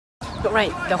But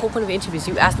right, the whole point of the interview is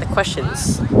you ask the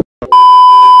questions.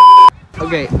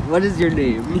 Okay, what is your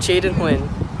name? Jaden Huynh.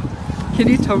 Can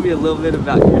you tell me a little bit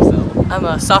about yourself? I'm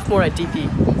a sophomore at DP.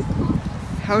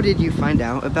 How did you find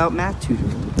out about math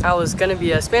tutoring? I was gonna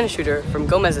be a Spanish tutor from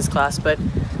Gomez's class, but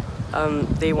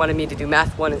they wanted me to do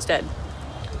Math 1 instead.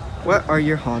 What are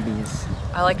your hobbies?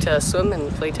 I like to swim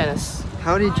and play tennis.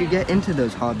 How did you get into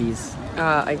those hobbies?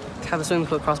 I have a swimming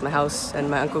pool across my house, and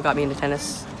my uncle got me into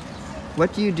tennis.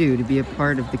 What do you do to be a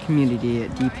part of the community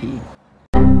at DP?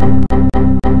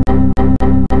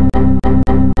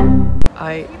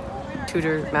 I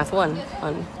tutor Math 1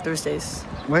 on Thursdays.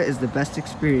 What is the best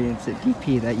experience at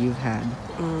DP that you've had?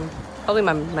 Probably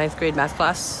my 9th grade math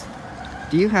class.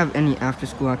 Do you have any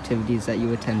after-school activities that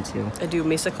you attend to? I do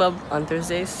Mesa Club on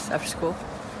Thursdays after school.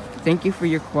 Thank you for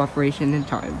your cooperation and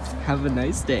time. Have a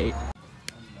nice day.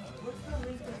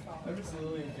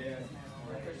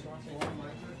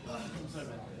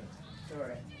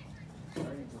 Sorry.